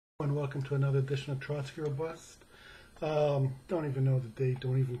And welcome to another edition of Trotsky or Bust. Don't even know the date,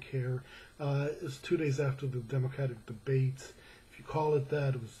 don't even care. It's 2 days after the Democratic debate. If you call it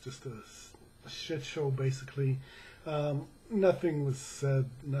that, it was just a shit show, basically. Nothing was said,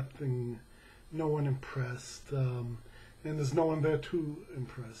 nothing, no one impressed, and there's no one there to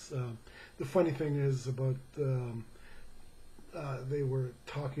impress. The funny thing is about they were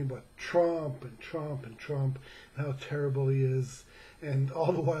talking about Trump and Trump and Trump and how terrible he is, and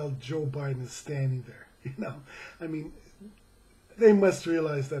all the while Joe Biden is standing there. I mean, they must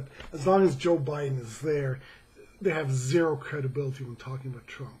realize that as long as Joe Biden is there, they have zero credibility when talking about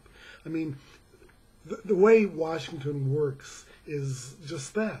Trump. I mean, the way Washington works is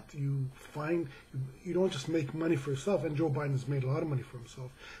just that. You don't just make money for yourself, and Joe Biden has made a lot of money for himself,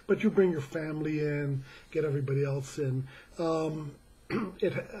 but you bring your family in, get everybody else in.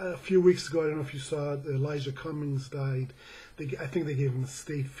 A few weeks ago, I don't know if you saw it, Elijah Cummings died. I think they gave him a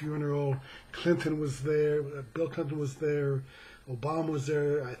state funeral. Clinton was there, Bill Clinton was there, Obama was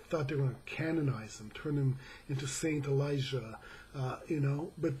there. I thought they were going to canonize him, turn him into Saint Elijah,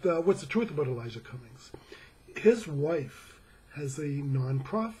 But what's the truth about Elijah Cummings? His wife has a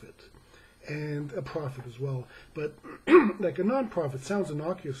non-profit, and a profit as well. But like a non-profit sounds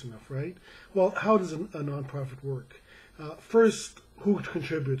innocuous enough, right? Well, how does a non-profit work? First, who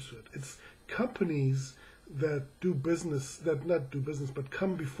contributes to it? It's companies that do business, that not do business, but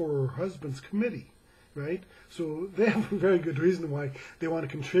come before her husband's committee, right? So they have a very good reason why they want to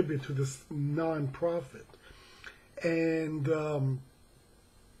contribute to this non-profit. And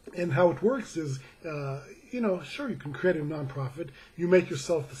how it works is, sure, you can create a nonprofit. You make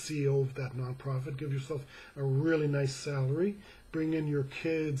yourself the CEO of that nonprofit, give yourself a really nice salary, bring in your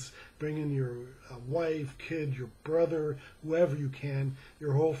kids, bring in your wife, kid, your brother, whoever you can,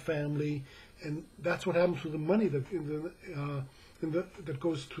 your whole family, and that's what happens with the money that that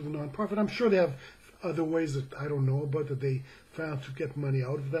goes to the nonprofit. I'm sure they have other ways that I don't know about that they found to get money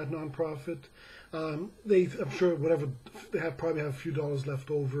out of that nonprofit. I'm sure whatever they probably have a few dollars left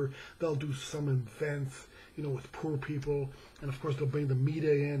over. They'll do some events, with poor people, and of course they'll bring the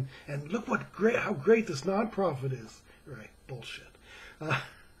media in. And look how great this nonprofit is. Right? Bullshit.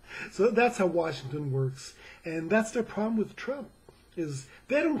 So that's how Washington works, and that's their problem with Trump. Is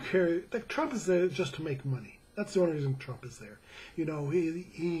they don't care. Like, Trump is there just to make money. That's the only reason Trump is there.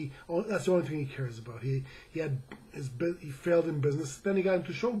 That's the only thing he cares about. He failed in business, then he got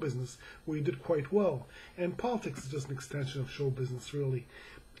into show business where he did quite well. And politics is just an extension of show business, really.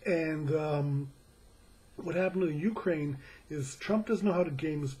 And what happened to Ukraine is Trump doesn't know how the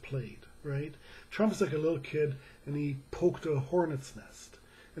game is played, right? Trump is like a little kid, and he poked a hornet's nest,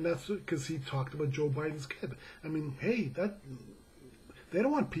 and that's because he talked about Joe Biden's kid. I mean, hey, they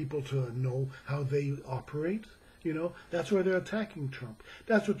don't want people to know how they operate. That's why they're attacking Trump.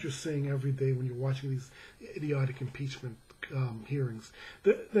 That's what you're saying every day when you're watching these idiotic impeachment hearings.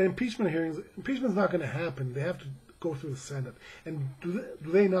 The impeachment's not going to happen. They have to go through the Senate. And do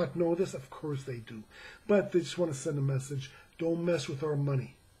they not know this? Of course they do. But they just want to send a message: don't mess with our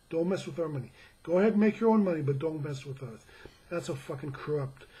money. Don't mess with our money. Go ahead and make your own money, but don't mess with ours. That's how fucking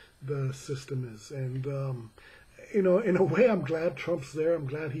corrupt the system is. And in a way, I'm glad Trump's there. I'm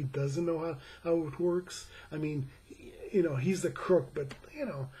glad he doesn't know how it works. I mean, he's the crook, but,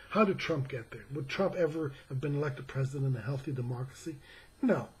 how did Trump get there? Would Trump ever have been elected president in a healthy democracy?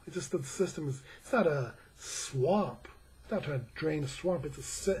 No. It's just that the system it's not a swamp. It's not trying to drain a swamp. It's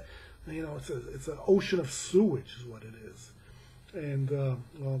it's an ocean of sewage is what it is. And,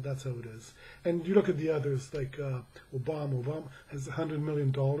 that's how it is. And you look at the others, like Obama. Obama has $100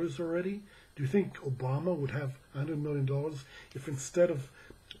 million already. Do you think Obama would have $100 million if instead of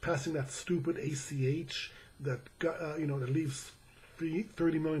passing that stupid ACH that that leaves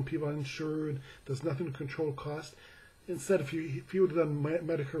 30 million people uninsured, does nothing to control cost, instead if he would have done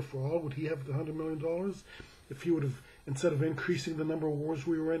Medicare for all, would he have the $100 million? If he would have, instead of increasing the number of wars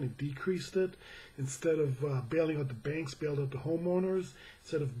we were in, he decreased it. Instead of bailing out the banks, bailed out the homeowners.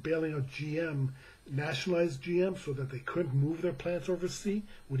 Instead of bailing out GM, nationalized GM so that they couldn't move their plants overseas,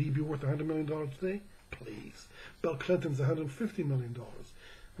 would he be worth $100 million today? Please. Bill Clinton's $150 million.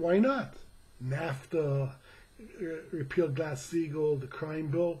 Why not? NAFTA, repeal Glass-Steagall, the crime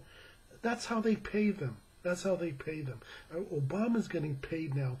bill. That's how they pay them. That's how they pay them. Obama's getting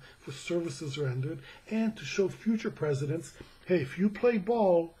paid now for services rendered and to show future presidents, hey, if you play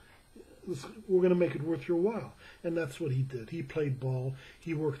ball, we're going to make it worth your while. And that's what he did. He played ball.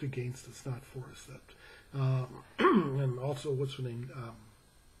 He worked against us, not for us. And also, what's her name?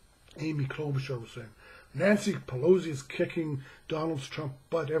 Amy Klobuchar was saying, Nancy Pelosi is kicking Donald Trump's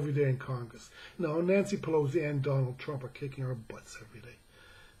butt every day in Congress. No, Nancy Pelosi and Donald Trump are kicking our butts every day.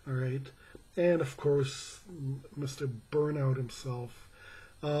 All right, and of course, Mr. Burnout himself.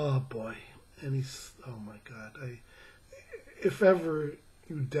 Oh boy, and he's oh my God. If ever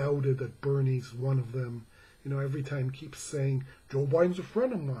you doubted that Bernie's one of them, every time he keeps saying Joe Biden's a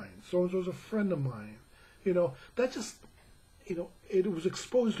friend of mine, so and so's a friend of mine. That just it was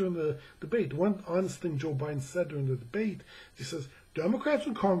exposed during the debate. One honest thing Joe Biden said during the debate, he says, Democrats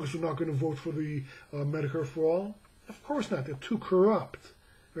in Congress are not going to vote for the Medicare for all. Of course not. They're too corrupt,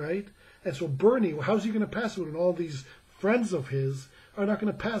 right? And so Bernie, how's he going to pass it when all these friends of his are not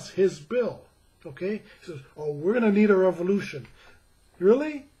going to pass his bill? Okay? He says, oh, we're going to need a revolution.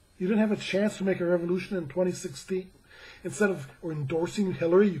 Really? You didn't have a chance to make a revolution in 2016? Instead of endorsing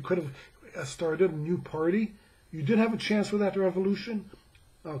Hillary, you could have started a new party. You did have a chance for that revolution?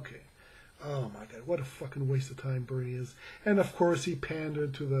 Okay. Oh my God, what a fucking waste of time Bernie is. And of course he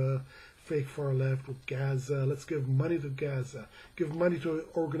pandered to the fake far left with Gaza. Let's give money to Gaza. Give money to an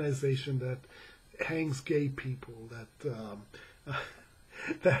organization that hangs gay people, that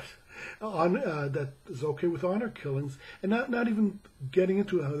is okay with honor killings, and not even getting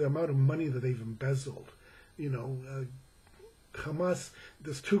into the amount of money that they've embezzled. Hamas,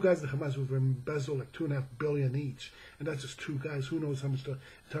 there's two guys in Hamas who've embezzled like $2.5 billion each, and that's just two guys. Who knows how much the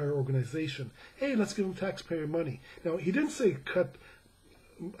entire organization? Hey, let's give them taxpayer money. Now he didn't say cut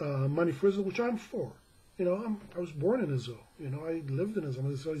money for Israel, which I'm for. I was born in Israel. I lived in Israel. I'm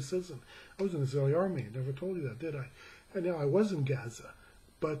an Israeli citizen. I was in the Israeli army. I never told you that, did I? And now I was in Gaza.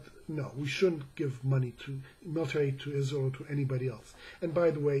 But no, we shouldn't give money to military aid to Israel or to anybody else. And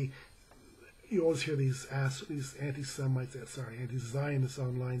by the way, you always hear these anti-Semites, anti-Zionists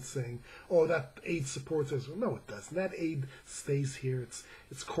online saying, "Oh, that aid supports Israel." No, it doesn't. That aid stays here.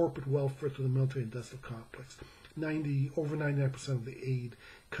 It's corporate welfare to the military-industrial complex. Over 99% of the aid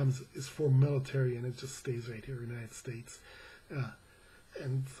is for military, and it just stays right here in the United States.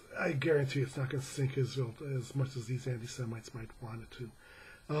 And I guarantee you, it's not going to sink Israel as much as these anti-Semites might want it to.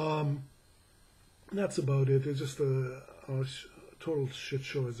 That's about it. It's just a total shit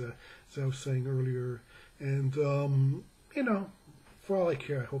show, as I was saying earlier. And, for all I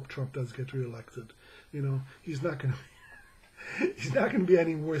care, I hope Trump does get reelected. He's not going to be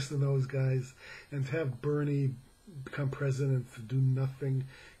any worse than those guys. And to have Bernie become president to do nothing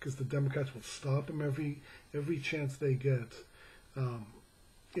because the Democrats will stop him every chance they get.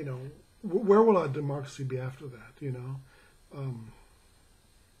 Where will our democracy be after that?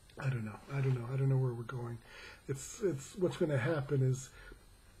 I don't know. I don't know where we're going. It's what's going to happen is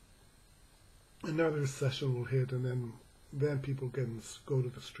another recession will hit, and then people can go to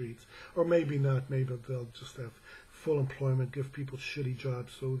the streets, or maybe not. Maybe they'll just have full employment, give people shitty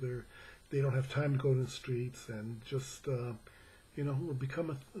jobs, so they don't have time to go to the streets, and just we'll become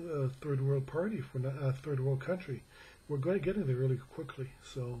a third world party, if we're not a third world country. We're getting there really quickly.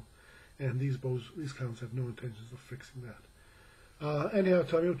 So, and these clowns have no intentions of fixing that. Anyhow,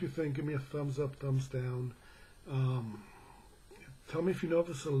 tell me what you think. Give me a thumbs up, thumbs down. Tell me if you know of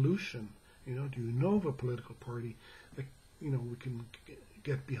a solution. Do you know of a political party that we can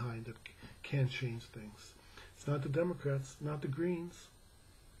get behind that can change things? It's not the Democrats, not the Greens.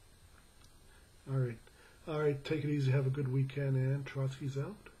 All right. Take it easy. Have a good weekend, and Trotsky's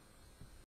out.